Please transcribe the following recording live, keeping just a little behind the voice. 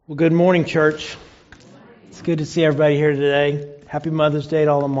Well, good morning, church. It's good to see everybody here today. Happy Mother's Day to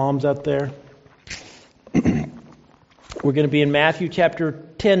all the moms out there. We're going to be in Matthew chapter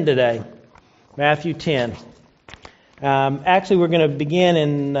 10 today. Matthew 10. Actually, we're going to begin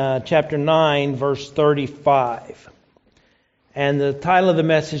in chapter 9, verse 35. And the title of the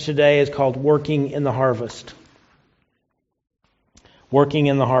message today is called Working in the Harvest. Working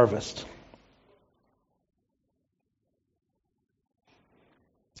in the Harvest.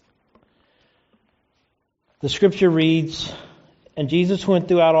 The scripture reads, "And Jesus went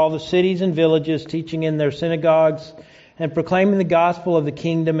throughout all the cities and villages, teaching in their synagogues and proclaiming the gospel of the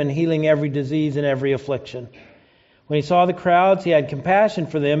kingdom and healing every disease and every affliction. When he saw the crowds, he had compassion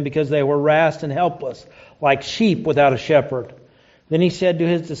for them because they were harassed and helpless, like sheep without a shepherd. Then he said to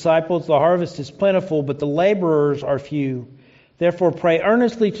his disciples, 'The harvest is plentiful, but the laborers are few. Therefore pray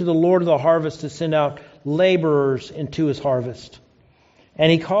earnestly to the Lord of the harvest to send out laborers into his harvest.'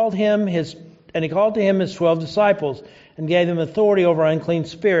 And he called to him his 12 disciples, and gave them authority over unclean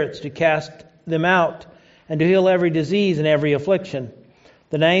spirits to cast them out, and to heal every disease and every affliction.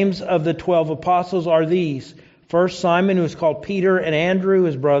 The names of the 12 apostles are these: first Simon, who is called Peter, and Andrew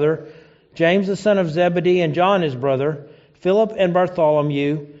his brother, James the son of Zebedee, and John his brother, Philip and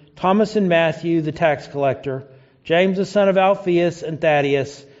Bartholomew, Thomas and Matthew the tax collector, James the son of Alphaeus and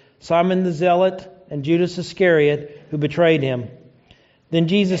Thaddeus, Simon the zealot, and Judas Iscariot, who betrayed him. Then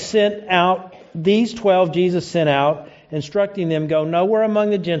these 12 Jesus sent out, instructing them, 'Go nowhere among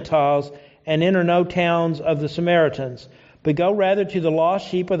the Gentiles, and enter no towns of the Samaritans, but go rather to the lost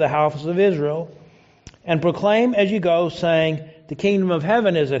sheep of the house of Israel, and proclaim as you go, saying, The kingdom of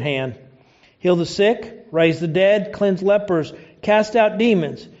heaven is at hand. Heal the sick, raise the dead, cleanse lepers, cast out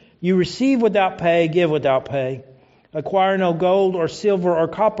demons. You receive without pay, give without pay. Acquire no gold or silver or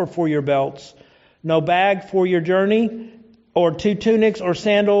copper for your belts, no bag for your journey, or 2 tunics or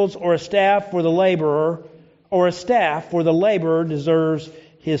sandals, or a staff for the laborer, deserves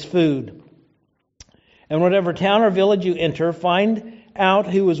his food. And whatever town or village you enter, find out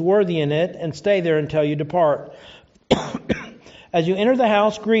who is worthy in it, and stay there until you depart. As you enter the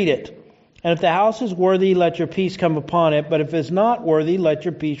house, greet it. And if the house is worthy, let your peace come upon it. But if it's not worthy, let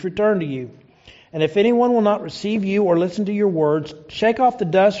your peace return to you. And if anyone will not receive you or listen to your words, shake off the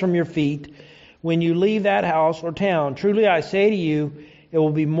dust from your feet when you leave that house or town. Truly I say to you, it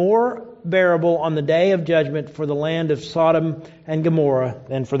will be more bearable on the day of judgment for the land of Sodom and Gomorrah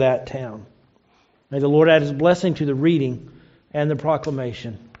than for that town." May the Lord add his blessing to the reading and the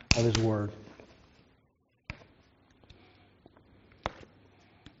proclamation of his word.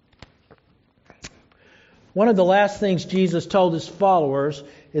 One of the last things Jesus told his followers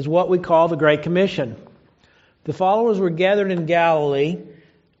is what we call the Great Commission. The followers were gathered in Galilee,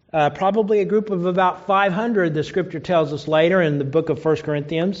 probably a group of about 500, the scripture tells us later in the book of 1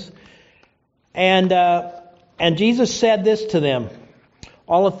 Corinthians. And Jesus said this to them: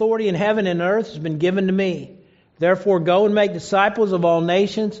 "All authority in heaven and earth has been given to me. Therefore go and make disciples of all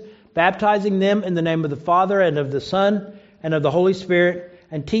nations, baptizing them in the name of the Father and of the Son and of the Holy Spirit,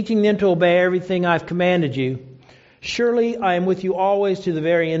 and teaching them to obey everything I've commanded you. Surely I am with you always to the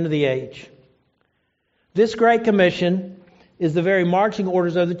very end of the age." This Great Commission is the very marching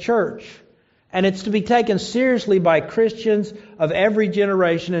orders of the church. And it's to be taken seriously by Christians of every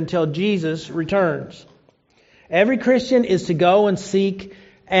generation until Jesus returns. Every Christian is to go and seek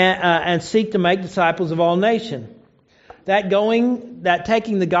to make disciples of all nations. That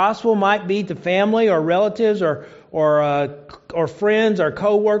taking the gospel might be to family or relatives or friends or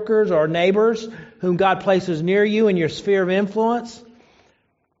co-workers or neighbors whom God places near you in your sphere of influence.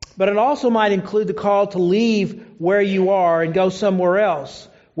 But it also might include the call to leave where you are and go somewhere else,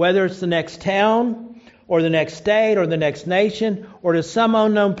 whether it's the next town or the next state or the next nation or to some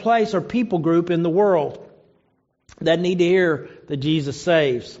unknown place or people group in the world that need to hear that Jesus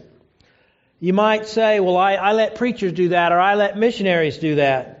saves. You might say, well, I let preachers do that, or I let missionaries do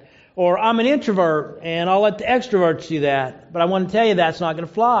that, or I'm an introvert and I'll let the extroverts do that. But I want to tell you that's not going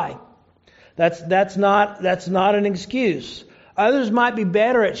to fly. That's not an excuse. Others might be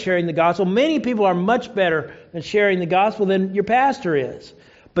better at sharing the gospel. Many people are much better at sharing the gospel than your pastor is.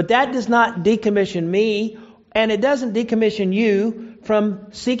 But that does not decommission me, and it doesn't decommission you from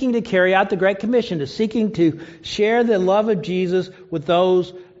seeking to carry out the Great Commission, to seeking to share the love of Jesus with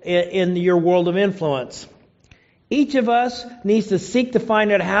those in your world of influence. Each of us needs to seek to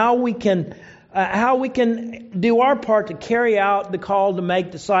find out how we can do our part to carry out the call to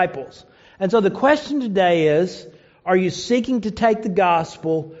make disciples. And so the question today is, are you seeking to take the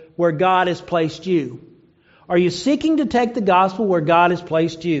gospel where God has placed you? Are you seeking to take the gospel where God has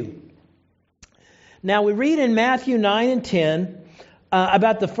placed you? Now we read in Matthew 9 and 10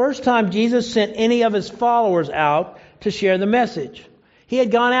 about the first time Jesus sent any of his followers out to share the message. He had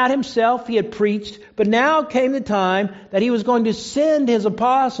gone out himself, he had preached, but now came the time that he was going to send his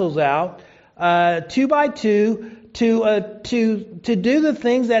apostles out, 2 by 2, to do the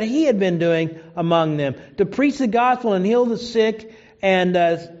things that he had been doing among them, to preach the gospel and heal the sick and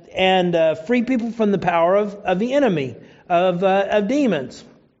free people from the power of the enemy, of demons.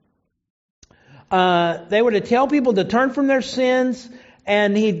 They were to tell people to turn from their sins,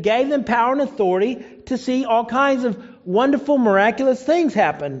 and he gave them power and authority to see all kinds of wonderful, miraculous things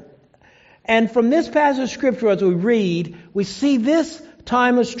happen. And from this passage of Scripture, as we read, we see this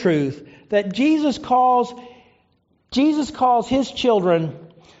timeless truth that Jesus calls his children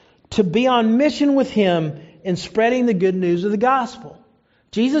to be on mission with him in spreading the good news of the gospel.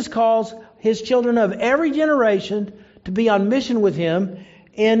 Jesus calls his children of every generation to be on mission with him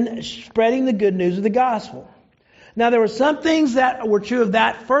in spreading the good news of the gospel. Now, there were some things that were true of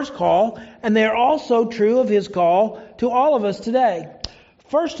that first call, and they are also true of his call to all of us today.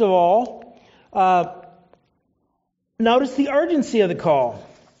 First of all, notice the urgency of the call.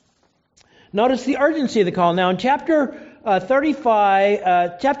 Notice the urgency of the call. Now, in chapter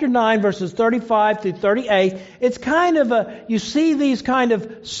 9, verses 35 through 38, it's kind of you see these kind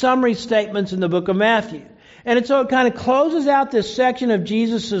of summary statements in the book of Matthew. And so it kind of closes out this section of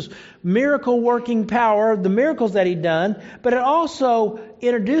Jesus' miracle working power, the miracles that he'd done, but it also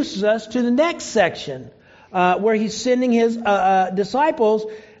introduces us to the next section, where he's sending his disciples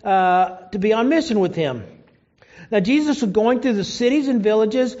to be on mission with him. Now, Jesus was going through the cities and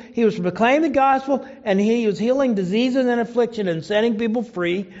villages. He was proclaiming the gospel, and he was healing diseases and affliction and setting people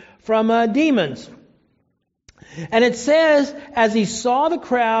free from demons. And it says, as he saw the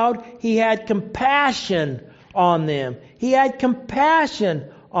crowd, he had compassion on them. He had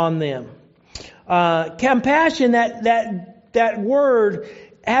compassion on them. Compassion, that word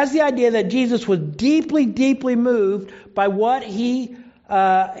has the idea that Jesus was deeply, deeply moved by what he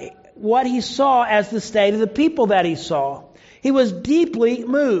saw as the state of the people that he saw. He was deeply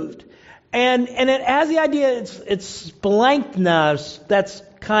moved. And it has the idea, it's spalanknas, that's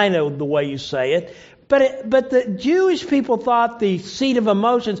kind of the way you say it. But the Jewish people thought the seat of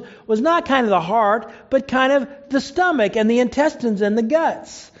emotions was not kind of the heart, but kind of the stomach and the intestines and the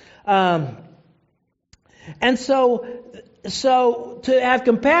guts. And so to have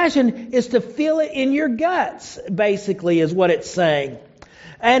compassion is to feel it in your guts, basically, is what it's saying.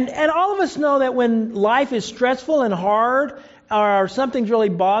 And all of us know that when life is stressful and hard, or something's really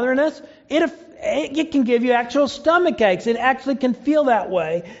bothering us, it can give you actual stomach aches. It actually can feel that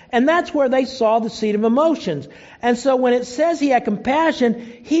way. And that's where they saw the seat of emotions. And so when it says he had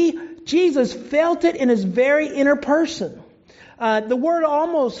compassion, Jesus felt it in his very inner person. The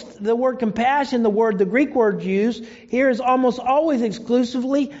word compassion, the Greek word used here is almost always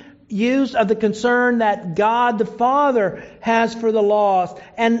exclusively used of the concern that God the Father has for the lost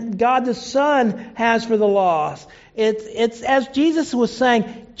and God the Son has for the lost. It's as Jesus was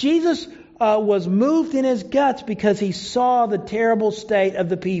saying, Jesus was moved in his guts because he saw the terrible state of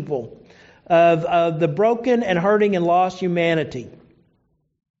the people, of the broken and hurting and lost humanity.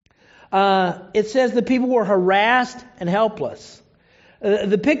 It says the people were harassed and helpless.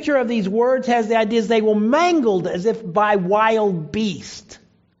 The picture of these words has the idea they were mangled as if by wild beasts.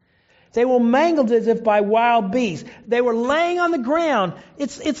 They were mangled as if by wild beasts. They were laying on the ground.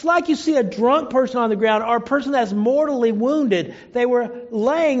 It's like you see a drunk person on the ground or a person that's mortally wounded. They were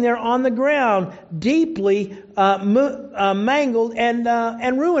laying there on the ground, deeply mangled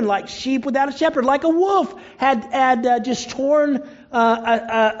and ruined, like sheep without a shepherd, like a wolf had just torn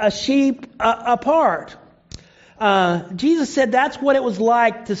a sheep apart. Jesus said that's what it was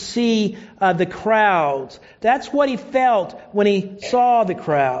like to see the crowds. That's what he felt when he saw the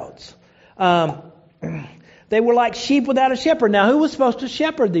crowds. They were like sheep without a shepherd. Now, who was supposed to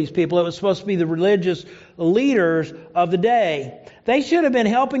shepherd these people? It was supposed to be the religious leaders of the day. They should have been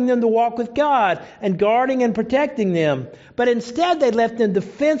helping them to walk with God and guarding and protecting them. But instead, they left them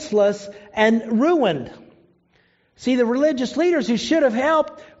defenseless and ruined. See, the religious leaders who should have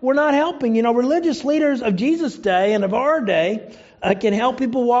helped were not helping. You know, religious leaders of Jesus' day and of our day can help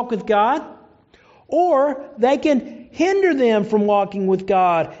people walk with God, or they can hinder them from walking with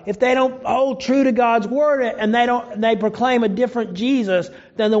God if they don't hold true to God's word and they proclaim a different Jesus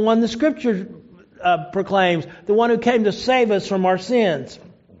than the one the Scripture proclaims, the one who came to save us from our sins.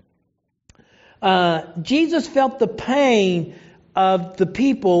 Jesus felt the pain of the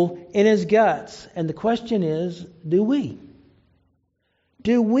people in his guts. And the question is, do we?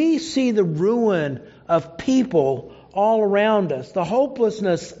 Do we see the ruin of people all around us? The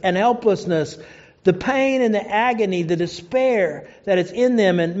hopelessness and helplessness The pain and the agony, the despair that is in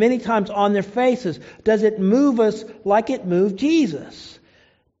them and many times on their faces, does it move us like it moved Jesus?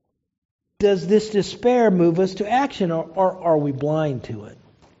 Does this despair move us to action, or are we blind to it?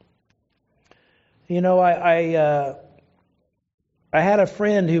 You know, I had a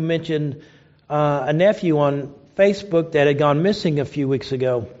friend who mentioned a nephew on Facebook that had gone missing a few weeks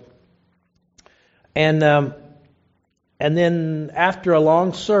ago. And then after a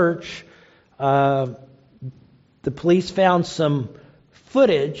long search, the police found some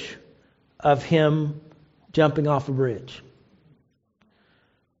footage of him jumping off a bridge.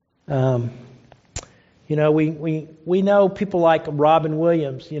 You know, we know people like Robin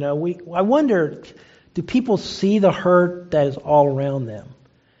Williams. You know, I wonder, do people see the hurt that is all around them?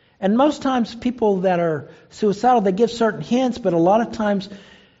 And most times people that are suicidal, they give certain hints, but a lot of times,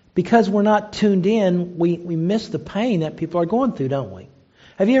 because we're not tuned in, we miss the pain that people are going through, don't we?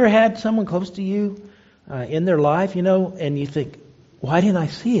 Have you ever had someone close to you in their life, you know, and you think, why didn't I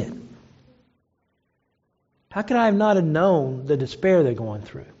see it? How could I have not have known the despair they're going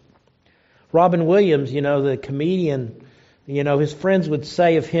through? Robin Williams, you know, the comedian, you know, his friends would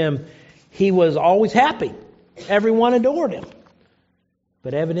say of him, he was always happy. Everyone adored him.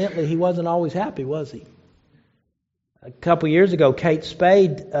 But evidently he wasn't always happy, was he? A couple years ago, Kate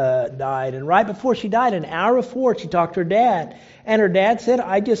Spade died. And right before she died, an hour before, she talked to her dad. And her dad said,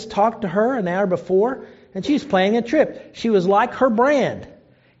 I just talked to her an hour before, and she was planning a trip. She was like her brand.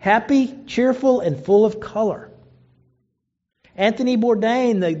 Happy, cheerful, and full of color. Anthony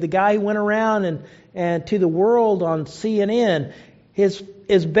Bourdain, the guy who went around and to the world on CNN,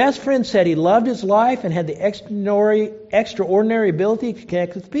 his best friend said he loved his life and had the extraordinary ability to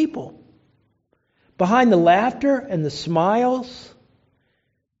connect with people. Behind the laughter and the smiles,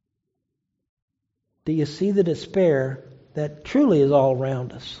 do you see the despair that truly is all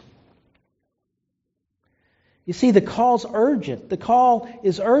around us? You see, the call's urgent. The call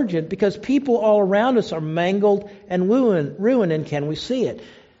is urgent because people all around us are mangled and ruined, and can we see it?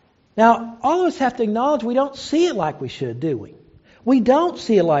 Now, all of us have to acknowledge we don't see it like we should, do we? We don't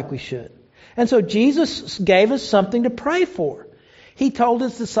see it like we should. And so Jesus gave us something to pray for. He told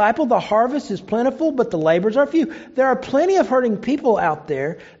his disciple, the harvest is plentiful, but the laborers are few. There are plenty of hurting people out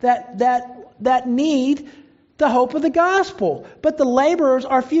there that need the hope of the gospel. But the laborers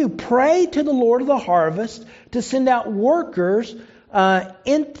are few. Pray to the Lord of the harvest to send out workers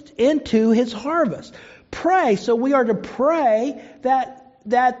into his harvest. Pray. So we are to pray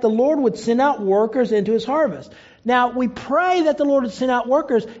that the Lord would send out workers into his harvest. Now, we pray that the Lord would send out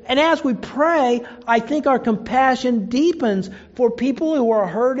workers, and as we pray, I think our compassion deepens for people who are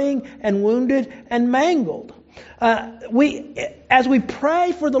hurting and wounded and mangled. As we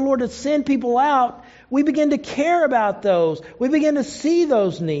pray for the Lord to send people out, we begin to care about those. We begin to see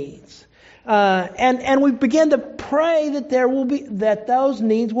those needs. And we begin to pray that those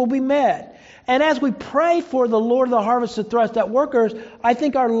needs will be met. And as we pray for the Lord of the harvest to thrust out workers, I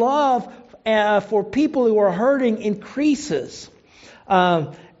think our love for people who are hurting increases.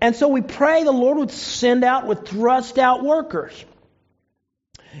 And so we pray the Lord would would thrust out workers.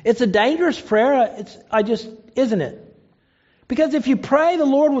 It's a dangerous prayer, isn't it? Because if you pray the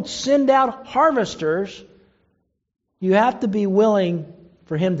Lord would send out harvesters, you have to be willing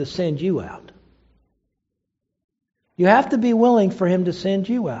for him to send you out. You have to be willing for him to send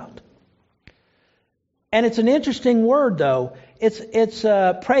you out. And it's an interesting word, though. It's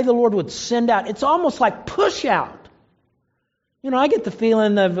pray the Lord would send out. It's almost like push out. You know, I get the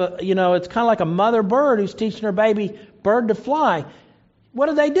feeling of, it's kind of like a mother bird who's teaching her baby bird to fly. What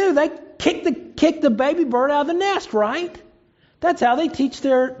do? They kick the baby bird out of the nest, right? That's how they teach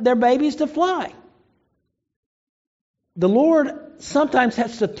their babies to fly. The Lord sometimes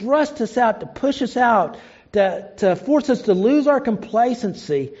has to thrust us out, to push us out, to force us to lose our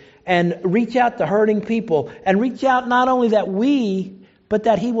complacency and reach out to hurting people. And reach out not only but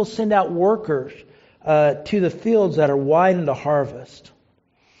that he will send out workers to the fields that are wide into harvest.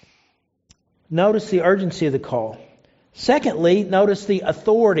 Notice the urgency of the call. Secondly, notice the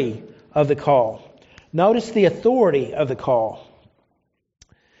authority of the call. Notice the authority of the call.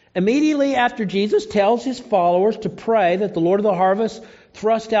 Immediately after Jesus tells his followers to pray that the Lord of the harvest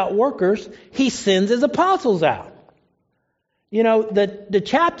thrust out workers, he sends his apostles out. You know, the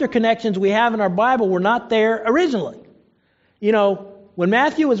chapter connections we have in our Bible were not there originally. You know, when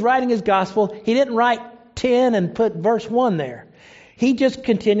Matthew was writing his gospel, he didn't write 10 and put verse 1 there. He just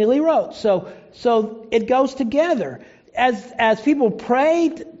continually wrote. So it goes together. As people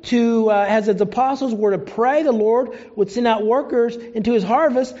prayed as his apostles were to pray, the Lord would send out workers into his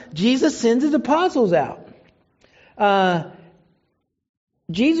harvest. Jesus sends his apostles out.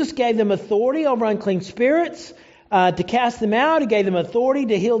 Jesus gave them authority over unclean spirits to cast them out. He gave them authority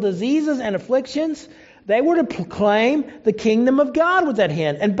to heal diseases and afflictions. They were to proclaim the kingdom of God was at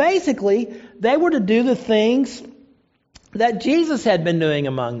hand. And basically, they were to do the things that Jesus had been doing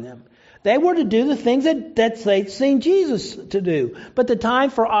among them. They were to do the things that they'd seen Jesus to do. But the time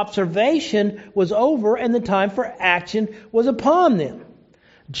for observation was over and the time for action was upon them.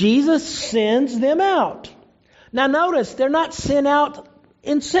 Jesus sends them out. Now notice, they're not sent out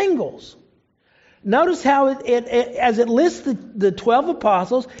in singles. Notice how as it lists the 12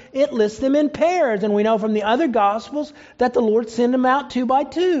 apostles, it lists them in pairs. And we know from the other Gospels that the Lord sent them out 2 by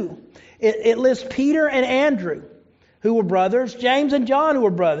 2. It lists Peter and Andrew, who were brothers, James and John, who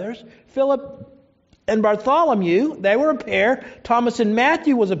were brothers, Philip and Bartholomew, they were a pair, Thomas and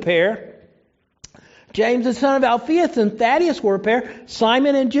Matthew was a pair, James the son of Alphaeus and Thaddeus were a pair,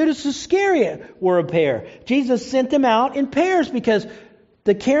 Simon and Judas Iscariot were a pair. Jesus sent them out in pairs because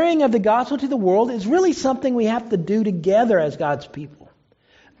the carrying of the gospel to the world is really something we have to do together as God's people.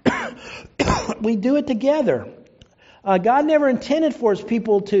 We do it together. God never intended for His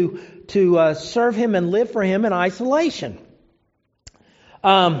people to serve Him and live for Him in isolation.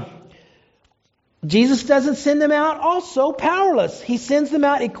 Jesus doesn't send them out also powerless. He sends them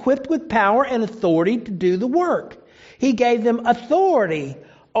out equipped with power and authority to do the work. He gave them authority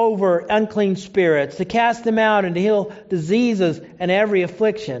over unclean spirits, to cast them out and to heal diseases and every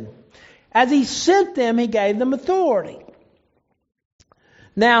affliction. As He sent them, He gave them authority.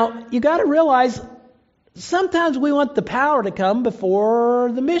 Now, you got to realize, sometimes we want the power to come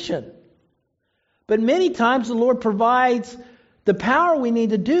before the mission. But many times the Lord provides the power we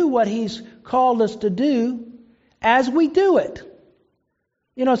need to do what He's called us to do as we do it.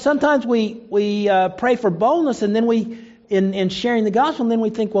 You know, sometimes we pray for boldness and then in sharing the gospel, and then we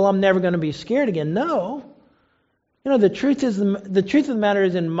think, well, I'm never going to be scared again. No. You know, the truth of the matter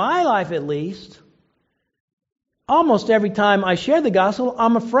is, in my life at least, almost every time I share the gospel,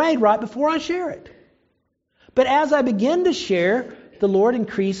 I'm afraid right before I share it. But as I begin to share, the Lord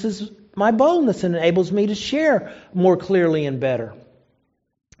increases my boldness and enables me to share more clearly and better.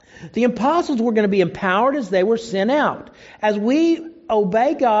 The apostles were going to be empowered as they were sent out. As we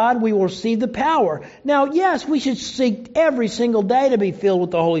obey God, we will receive the power. Now, yes, we should seek every single day to be filled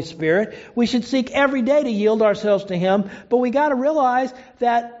with the Holy Spirit. We should seek every day to yield ourselves to Him. But we got to realize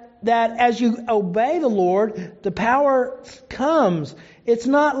that as you obey the Lord, the power comes. It's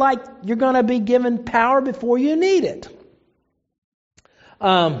not like you're going to be given power before you need it.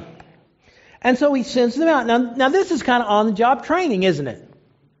 And so He sends them out. Now this is kind of on-the-job training, isn't it?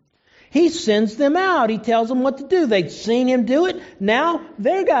 He sends them out. He tells them what to do. They've seen Him do it. Now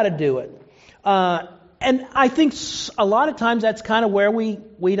they've got to do it. And I think a lot of times that's kind of where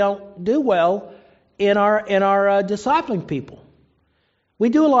we don't do well in our discipling people. We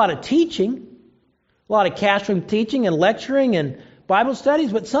do a lot of teaching, a lot of classroom teaching and lecturing and Bible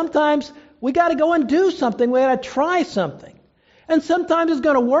studies, but sometimes we got to go and do something. We got to try something. And sometimes it's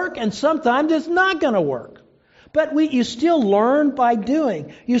going to work and sometimes it's not going to work. But you still learn by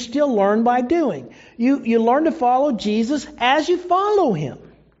doing. You still learn by doing. You learn to follow Jesus as you follow Him.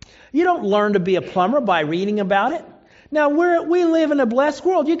 You don't learn to be a plumber by reading about it. Now, we live in a blessed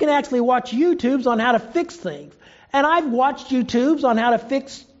world. You can actually watch YouTubes on how to fix things. And I've watched YouTubes on how to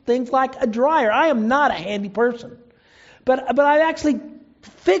fix things like a dryer. I am not a handy person. But I've actually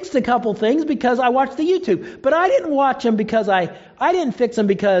fixed a couple things because I watched the YouTube. But I didn't watch them because I didn't fix them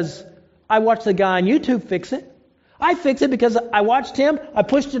because I watched the guy on YouTube fix it. I fixed it because I watched him. I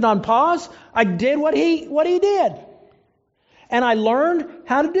pushed it on pause. I did what he did. And I learned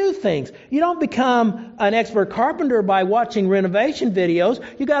how to do things. You don't become an expert carpenter by watching renovation videos.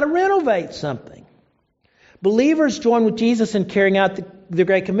 You got to renovate something. Believers join with Jesus in carrying out the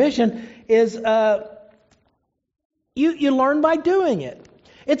Great Commission is you learn by doing it.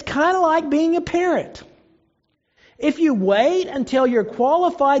 It's kind of like being a parent. If you wait until you're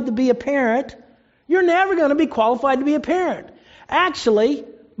qualified to be a parent, you're never going to be qualified to be a parent. Actually,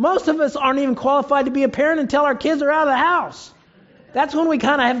 most of us aren't even qualified to be a parent until our kids are out of the house. That's when we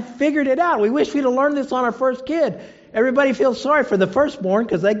kind of have figured it out. We wish we'd have learned this on our first kid. Everybody feels sorry for the firstborn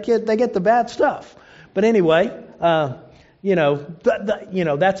because they get the bad stuff. But anyway, that's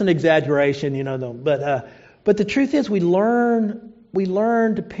an exaggeration, But the truth is, we learn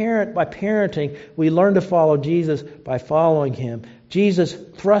to parent by parenting. We learn to follow Jesus by following Him. Jesus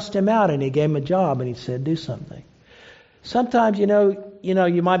thrust him out and He gave him a job and He said, do something. Sometimes,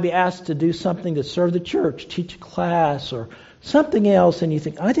 you might be asked to do something to serve the church, teach a class or something else, and you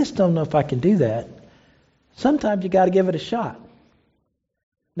think, I just don't know if I can do that. Sometimes you got to give it a shot.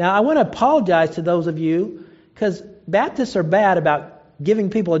 Now, I want to apologize to those of you because Baptists are bad about giving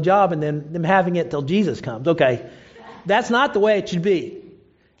people a job and then them having it till Jesus comes. Okay, that's not the way it should be.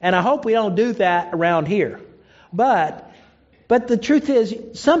 And I hope we don't do that around here. But the truth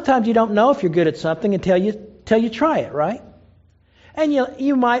is, sometimes you don't know if you're good at something until you try it, right? And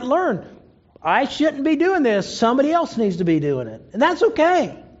you might learn, I shouldn't be doing this. Somebody else needs to be doing it. And that's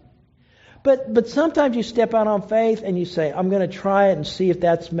okay. But sometimes you step out on faith and you say, I'm going to try it and see if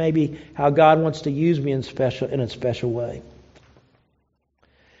that's maybe how God wants to use me in a special way.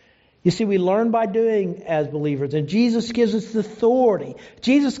 You see, we learn by doing as believers, and Jesus gives us the authority.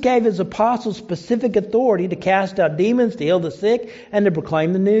 Jesus gave His apostles specific authority to cast out demons, to heal the sick, and to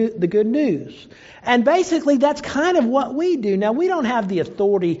proclaim the good news. And basically, that's kind of what we do. Now, we don't have the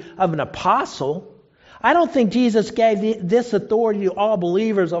authority of an apostle. I don't think Jesus gave this authority to all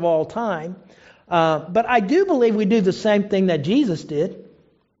believers of all time. But I do believe we do the same thing that Jesus did.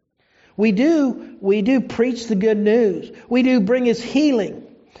 We do preach the good news. We do bring His healing.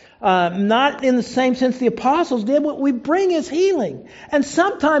 Not in the same sense the apostles did. What we bring is healing. And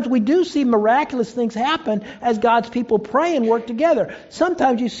sometimes we do see miraculous things happen as God's people pray and work together.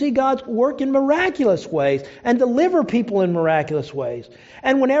 Sometimes you see God work in miraculous ways and deliver people in miraculous ways.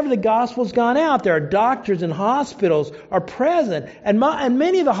 And whenever the gospel's gone out, there are doctors and hospitals are present. And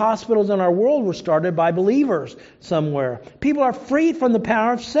many of the hospitals in our world were started by believers somewhere. People are freed from the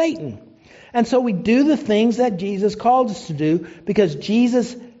power of Satan. And so we do the things that Jesus called us to do because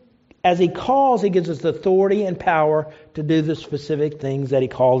Jesus, as He calls, He gives us the authority and power to do the specific things that He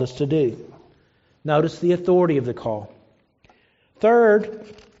called us to do. Notice the authority of the call. Third,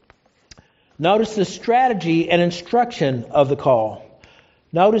 notice the strategy and instruction of the call.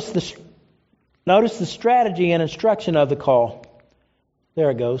 Notice the strategy and instruction of the call. There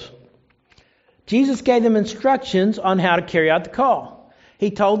it goes. Jesus gave them instructions on how to carry out the call.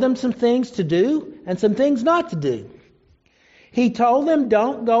 He told them some things to do and some things not to do. He told them,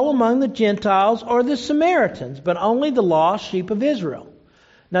 don't go among the Gentiles or the Samaritans, but only the lost sheep of Israel.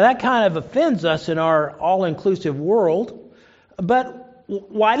 Now that kind of offends us in our all-inclusive world. But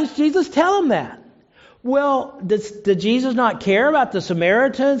why does Jesus tell them that? Well, did Jesus not care about the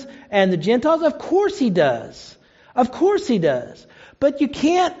Samaritans and the Gentiles? Of course He does. Of course He does. But you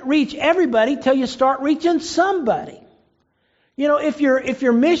can't reach everybody till you start reaching somebody. You know, if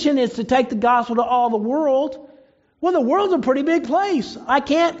your mission is to take the gospel to all the world, well, the world's a pretty big place. I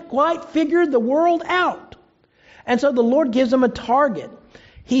can't quite figure the world out. And so the Lord gives them a target.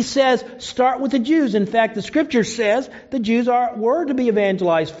 He says, start with the Jews. In fact, the Scripture says the Jews were to be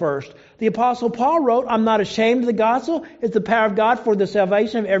evangelized first. The Apostle Paul wrote, I'm not ashamed of the gospel. It's the power of God for the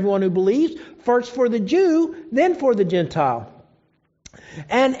salvation of everyone who believes. First for the Jew, then for the Gentile.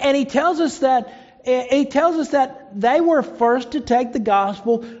 And he tells us that they were first to take the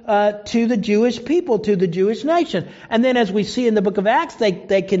gospel to the Jewish people, to the Jewish nation. And then as we see in the book of Acts,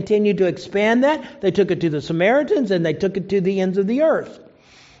 they continued to expand that. They took it to the Samaritans and they took it to the ends of the earth.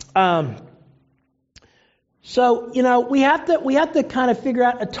 So, you know, we have to kind of figure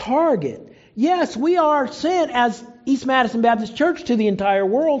out a target. Yes, we are sent as East Madison Baptist Church to the entire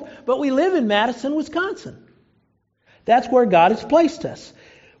world, but we live in Madison, Wisconsin. That's where God has placed us.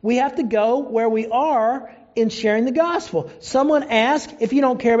 We have to go where we are in sharing the gospel. Someone asked, if you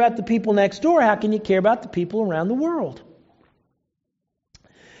don't care about the people next door, how can you care about the people around the world?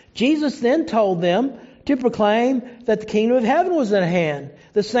 Jesus then told them to proclaim that the kingdom of heaven was at hand.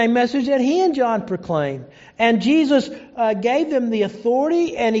 The same message that He and John proclaimed. And Jesus gave them the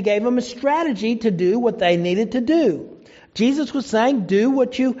authority and He gave them a strategy to do what they needed to do. Jesus was saying, do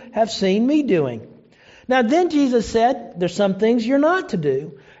what you have seen me doing. Now then Jesus said, there's some things you're not to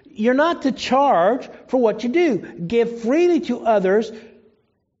do. You're not to charge for what you do. Give freely to others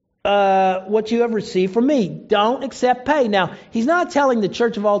what you have received from me. Don't accept pay. Now, He's not telling the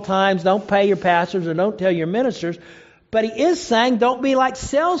church of all times, don't pay your pastors or don't tell your ministers. But He is saying, don't be like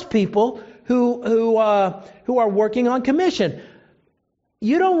salespeople who are working on commission.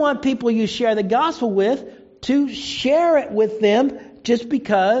 You don't want people you share the gospel with to share it with them just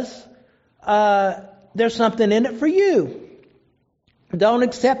because there's something in it for you. Don't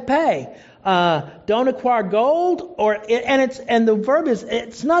accept pay. Don't acquire gold, and the verb is,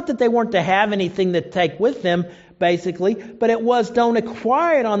 it's not that they weren't to have anything to take with them, basically, but it was don't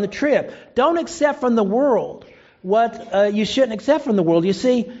acquire it on the trip. Don't accept from the world what you shouldn't accept from the world. You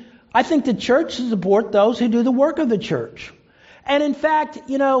see, I think the church should support those who do the work of the church. And in fact,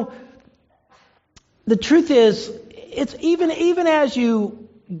 you know, the truth is, it's even as you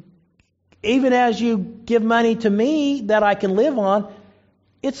give money to me that I can live on,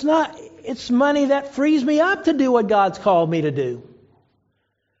 it's money that frees me up to do what God's called me to do.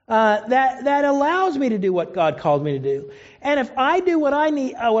 That allows me to do what God called me to do. And if I do what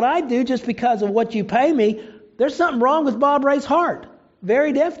I do just because of what you pay me, there's something wrong with Bob Ray's heart.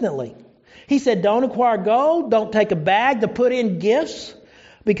 Very definitely. He said, don't acquire gold, don't take a bag to put in gifts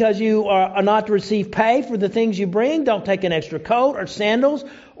because you are not to receive pay for the things you bring. Don't take an extra coat or sandals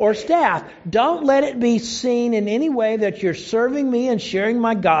or staff. Don't let it be seen in any way that you're serving me and sharing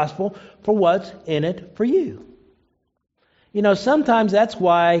my gospel for what's in it for you. You know, sometimes that's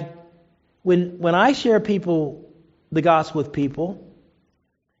why when I share the gospel with people,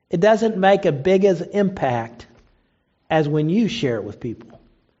 it doesn't make a big as impact as when you share it with people.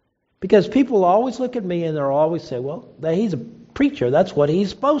 Because people always look at me and they'll always say, well, he's a preacher. That's what he's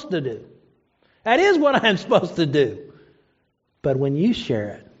supposed to do. That is what I'm supposed to do. But when you share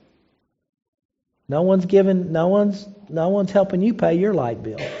it, no one's helping you pay your light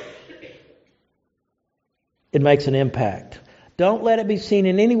bill. It makes an impact. Don't let it be seen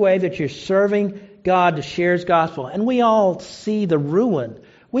in any way that you're serving God to share His gospel. And we all see the ruin.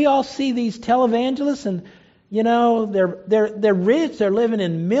 We all see these televangelists, and you know they're rich. They're living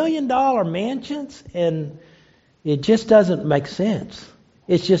in $1 million mansions, and it just doesn't make sense.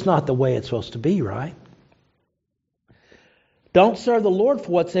 It's just not the way it's supposed to be, right? Don't serve the Lord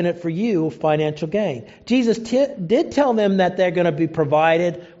for what's in it for you, financial gain. Jesus did tell them that they're going to be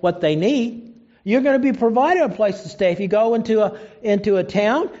provided what they need. You're going to be provided a place to stay. If you go into a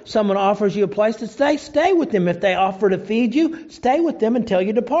town, someone offers you a place to stay with them. If they offer to feed you, stay with them until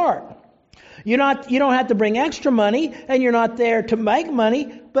you depart. You don't have to bring extra money, and you're not there to make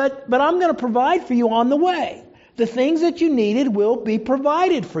money, but I'm going to provide for you on the way. The things that you needed will be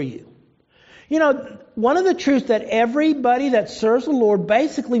provided for you. You know, one of the truths that everybody that serves the Lord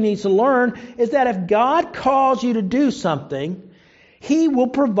basically needs to learn is that if God calls you to do something, He will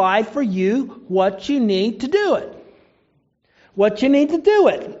provide for you what you need to do it. What you need to do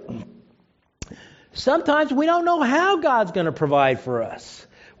it. Sometimes we don't know how God's going to provide for us.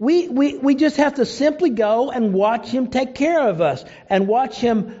 We just have to simply go and watch Him take care of us and watch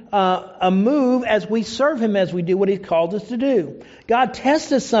Him move as we serve Him, as we do what He's called us to do. God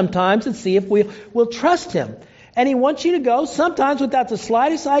tests us sometimes and see if we'll trust Him. And He wants you to go sometimes without the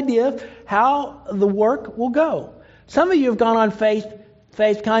slightest idea of how the work will go. Some of you have gone on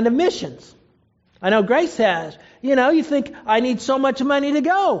faith kind of missions. I know Grace has. You know, you think, I need so much money to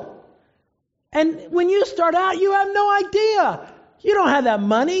go. And when you start out, you have no idea. You don't have that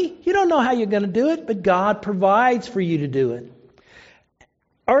money. You don't know how you're going to do it, but God provides for you to do it.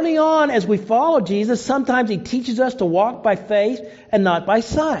 Early on, as we follow Jesus, sometimes He teaches us to walk by faith and not by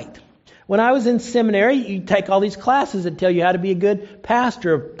sight. When I was in seminary, you take all these classes that tell you how to be a good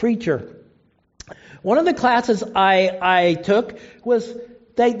pastor, a preacher. One of the classes I took was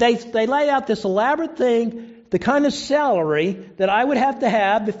they laid out this elaborate thing, the kind of salary that I would have to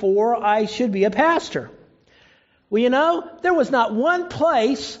have before I should be a pastor. Well, you know, there was not one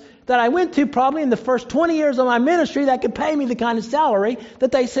place that I went to probably in the first 20 years of my ministry that could pay me the kind of salary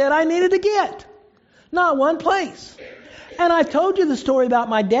that they said I needed to get. Not one place. And I've told you the story about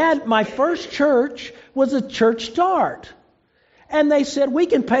my dad. My first church was a church start. And they said, we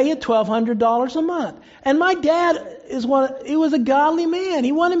can pay you $1,200 a month. And my dad he was a godly man.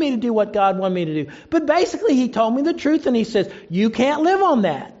 He wanted me to do what God wanted me to do. But basically, he told me the truth, and he says, you can't live on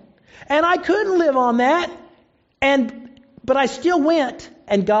that. And I couldn't live on that. But I still went,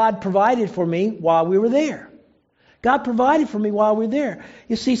 and God provided for me while we were there. God provided for me while we were there.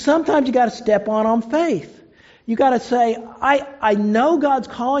 You see, sometimes you got to step on faith. You got to say, I know God's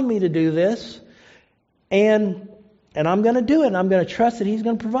calling me to do this, and I'm going to do it, and I'm going to trust that He's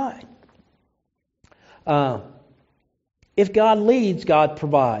going to provide. If God leads, God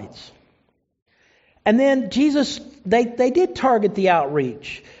provides. And then Jesus, they did target the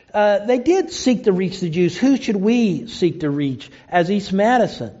outreach. They did seek to reach the Jews. Who should we seek to reach as East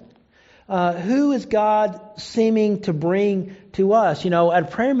Madison? Who is God seeming to bring to us? You know, at a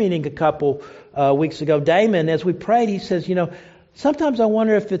prayer meeting a couple weeks ago, Damon, as we prayed, he says, you know, sometimes I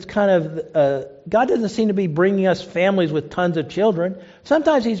wonder if it's kind of, God doesn't seem to be bringing us families with tons of children.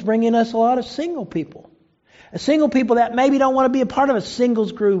 Sometimes He's bringing us a lot of single people. Single people that maybe don't want to be a part of a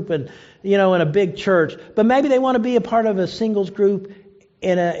singles group and, you know, in a big church, but maybe they want to be a part of a singles group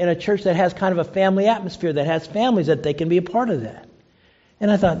in a church that has kind of a family atmosphere, that has families that they can be a part of that.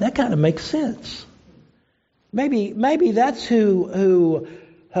 And I thought, that kind of makes sense. Maybe that's who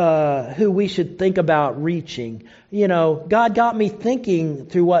we should think about reaching. You know, God got me thinking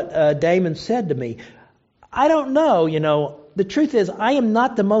through what Damon said to me. I don't know, you know. The truth is, I am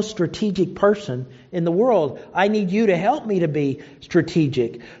not the most strategic person in the world. I need you to help me to be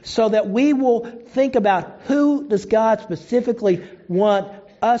strategic so that we will think about who does God specifically want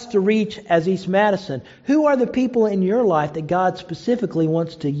us to reach as East Madison? Who are the people in your life that God specifically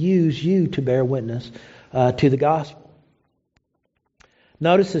wants to use you to bear witness to the gospel?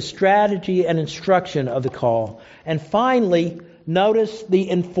 Notice the strategy and instruction of the call. And finally, notice the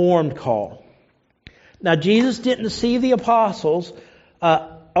informed call. Now, Jesus didn't deceive the apostles,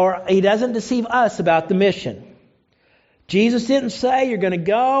 or He doesn't deceive us about the mission. Jesus didn't say you're going to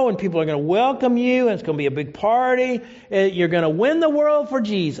go and people are going to welcome you and it's going to be a big party. You're going to win the world for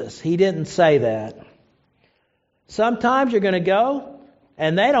Jesus. He didn't say that. Sometimes you're going to go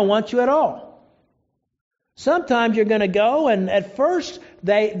and they don't want you at all. Sometimes you're going to go and at first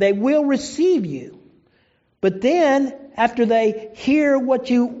they will receive you. But then after they hear what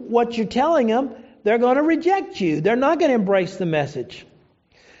you're telling them, they're going to reject you. They're not going to embrace the message.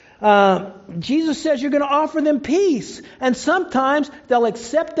 Jesus says you're going to offer them peace. And sometimes they'll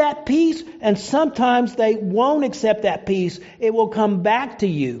accept that peace and sometimes they won't accept that peace. It will come back to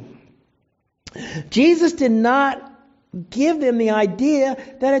you. Jesus did not give them the idea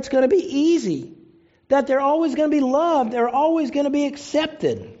that it's going to be easy, that they're always going to be loved, they're always going to be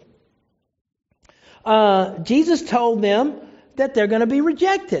accepted. Jesus told them that they're going to be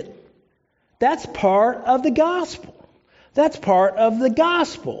rejected. That's part of the gospel. That's part of the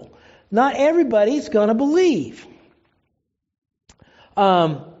gospel. Not everybody's going to believe.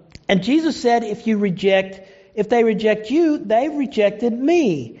 And Jesus said, if they reject you, they've rejected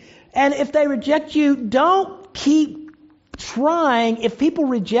me. And if they reject you, don't keep trying. If people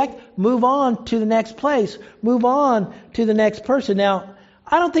reject, move on to the next place. Move on to the next person. Now,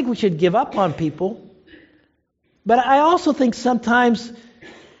 I don't think we should give up on people. But I also think sometimes,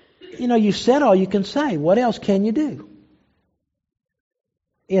 you've said all you can say. What else can you do?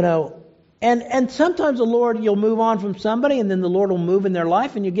 And sometimes the Lord, you'll move on from somebody and then the Lord will move in their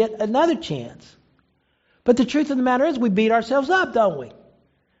life and you get another chance. But the truth of the matter is we beat ourselves up, don't we?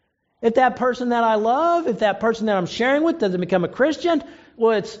 If that person that I love, if that person that I'm sharing with doesn't become a Christian,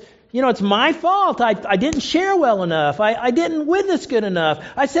 well, it's my fault. I didn't share well enough. I didn't witness good enough.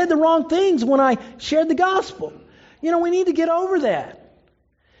 I said the wrong things when I shared the gospel. We need to get over that.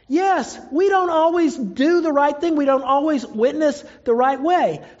 Yes, we don't always do the right thing. We don't always witness the right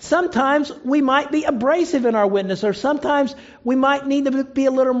way. Sometimes we might be abrasive in our witness, or sometimes we might need to be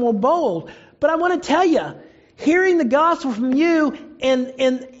a little more bold. But I want to tell you, hearing the gospel from you,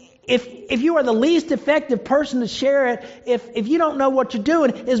 and if you are the least effective person to share it, if you don't know what you're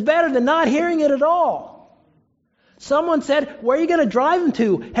doing, is better than not hearing it at all. Someone said, where are you going to drive them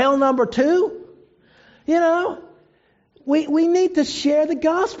to? Hell number 2? We need to share the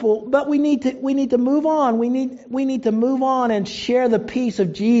gospel, but we need to move on. We need to move on and share the peace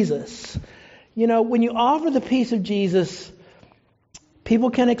of Jesus. When you offer the peace of Jesus,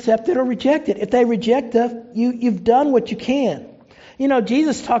 people can accept it or reject it. If they reject it, you've done what you can.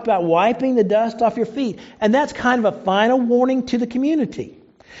 Jesus talked about wiping the dust off your feet, and that's kind of a final warning to the community.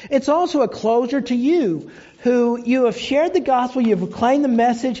 It's also a closure to you, who you have shared the gospel, you've proclaimed the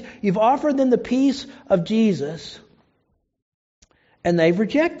message, you've offered them the peace of Jesus, and they've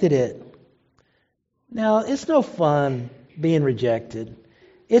rejected it. Now, it's no fun being rejected.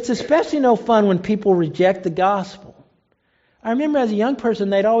 It's especially no fun when people reject the gospel. I remember as a young person,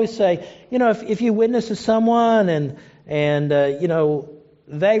 they'd always say, if you witness to someone and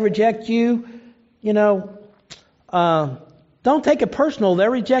they reject you, don't take it personal. They're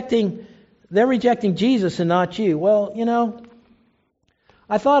rejecting Jesus and not you. Well,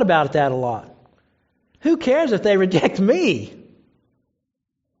 I thought about that a lot. Who cares if they reject me?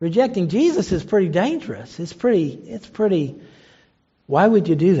 Rejecting Jesus is pretty dangerous. It's pretty, why would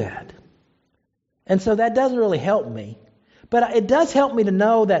you do that? And so that doesn't really help me. But it does help me to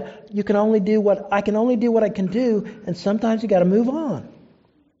know that I can only do what I can do, and sometimes you got to move on.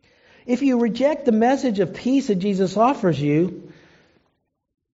 If you reject the message of peace that Jesus offers you,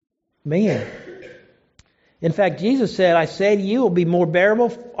 man. In fact, Jesus said, I say to you, it will be more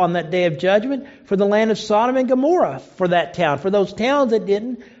bearable on that day of judgment for the land of Sodom and Gomorrah, for that town, for those towns that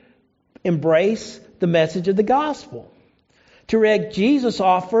didn't embrace the message of the gospel. To reject Jesus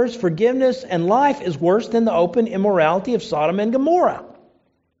offers forgiveness and life is worse than the open immorality of Sodom and Gomorrah.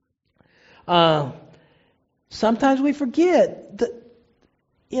 Sometimes we forget that,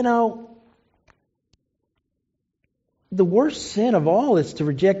 the worst sin of all is to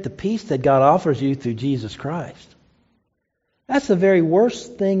reject the peace that God offers you through Jesus Christ. That's the very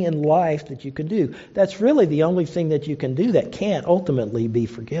worst thing in life that you can do. That's really the only thing that you can do that can't ultimately be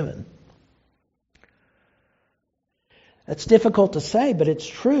forgiven. That's difficult to say, but it's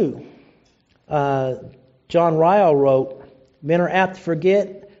true. John Ryle wrote, men are apt to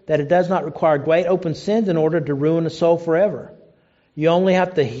forget that it does not require great open sins in order to ruin a soul forever. You only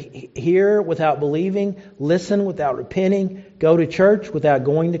have to hear without believing, listen without repenting, go to church without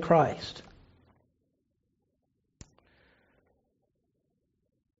going to Christ.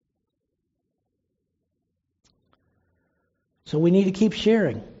 So we need to keep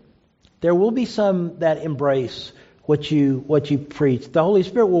sharing. There will be some that embrace what you preach. The Holy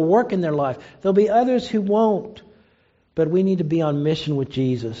Spirit will work in their life. There'll be others who won't. But we need to be on mission with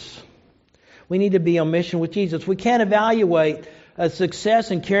Jesus. We need to be on mission with Jesus. We can't evaluate a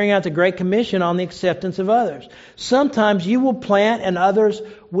success in carrying out the Great Commission on the acceptance of others. Sometimes you will plant and others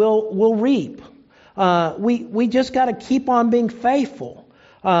will reap. We just got to keep on being faithful.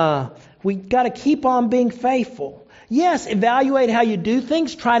 We got to keep on being faithful. Yes, evaluate how you do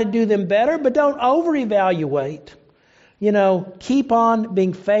things. Try to do them better, but don't over-evaluate. Keep on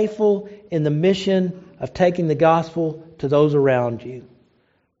being faithful in the mission of taking the gospel to those around you.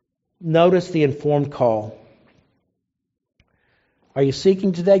 Notice the informed call. Are you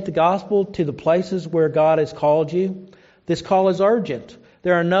seeking to take the gospel to the places where God has called you? This call is urgent.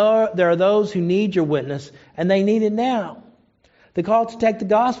 There are those who need your witness, and they need it now. The call to take the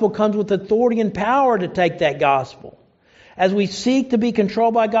gospel comes with authority and power to take that gospel. As we seek to be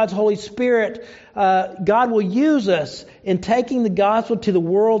controlled by God's Holy Spirit, God will use us in taking the gospel to the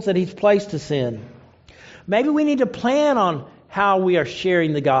worlds that He's placed us in. Maybe we need to plan on how we are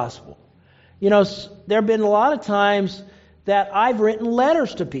sharing the gospel. There have been a lot of times that I've written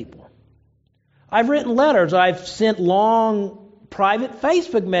letters to people. I've written letters. I've sent long private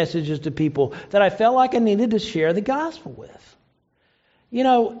Facebook messages to people that I felt like I needed to share the gospel with.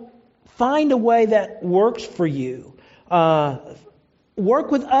 Find a way that works for you.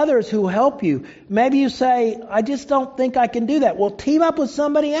 Work with others who help you. Maybe you say, I just don't think I can do that. Well, team up with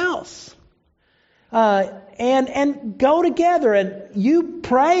somebody else. And go together and you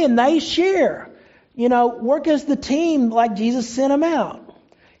pray and they share. Work as the team like Jesus sent them out.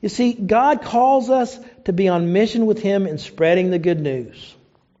 You see, God calls us to be on mission with Him in spreading the good news.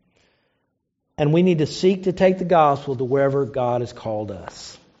 And we need to seek to take the gospel to wherever God has called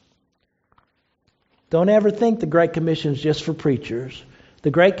us. Don't ever think the Great Commission is just for preachers.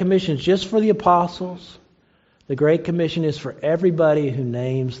 The Great Commission is just for the apostles. The Great Commission is for everybody who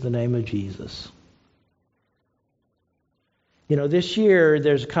names the name of Jesus. This year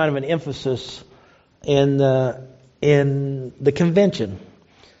there's kind of an emphasis in the convention.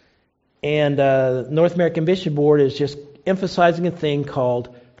 And North American Mission Board is just emphasizing a thing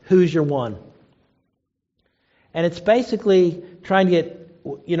called Who's Your One? And it's basically trying to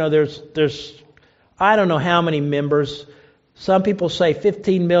get, there's I don't know how many members. Some people say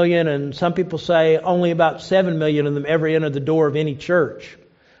 15 million and some people say only about 7 million of them ever enter the door of any church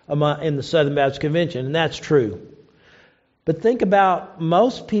in the Southern Baptist Convention. And that's true. But think about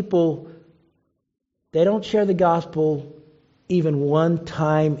most people, they don't share the gospel even one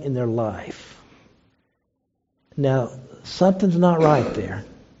time in their life. Now, something's not right there.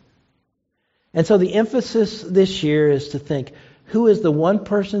 And so the emphasis this year is to think, who is the one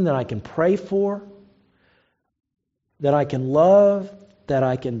person that I can pray for, that I can love, that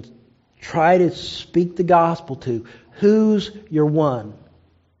I can try to speak the gospel to? Who's your one?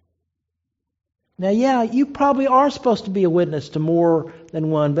 Now, yeah, you probably are supposed to be a witness to more than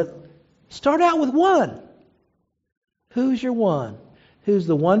one, but start out with one. Who's your one? Who's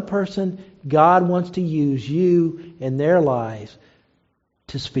the one person God wants to use you in their lives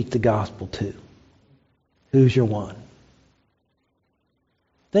to speak the gospel to? Who's your one?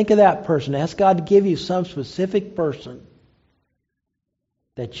 Think of that person. Ask God to give you some specific person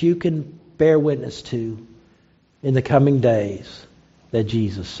that you can bear witness to in the coming days that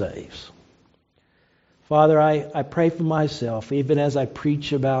Jesus saves. Father, I pray for myself, even as I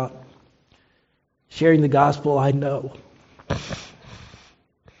preach about sharing the gospel. I know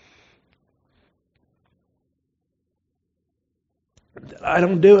that I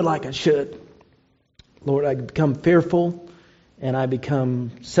don't do it like I should. Lord, I become fearful and I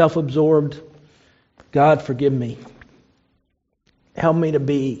become self-absorbed. God, forgive me. Help me to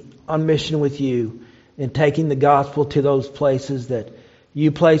be on mission with you in taking the gospel to those places that you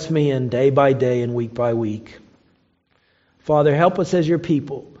place me in day by day and week by week. Father, help us as your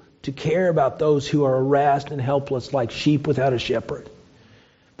people to care about those who are harassed and helpless like sheep without a shepherd.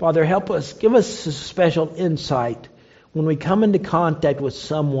 Father, help us, give us a special insight when we come into contact with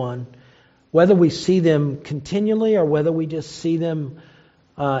someone, whether we see them continually or whether we just see them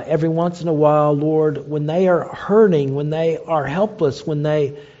every once in a while, Lord, when they are hurting, when they are helpless, when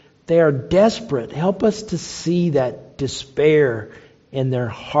they are desperate. Help us to see that despair in their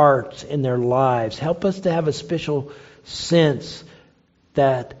hearts, in their lives. Help us to have a special sense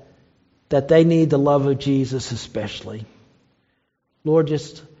that they need the love of Jesus especially. Lord,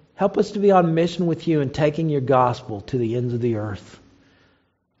 just help us to be on mission with you and taking your gospel to the ends of the earth.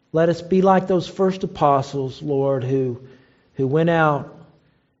 Let us be like those first apostles, Lord, who went out,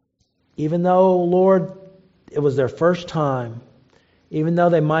 even though, Lord, it was their first time, even though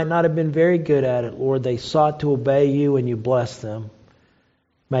they might not have been very good at it, Lord, they sought to obey you and you blessed them.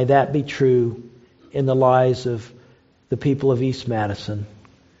 May that be true in the lives of the people of East Madison.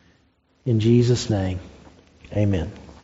 In Jesus' name, amen.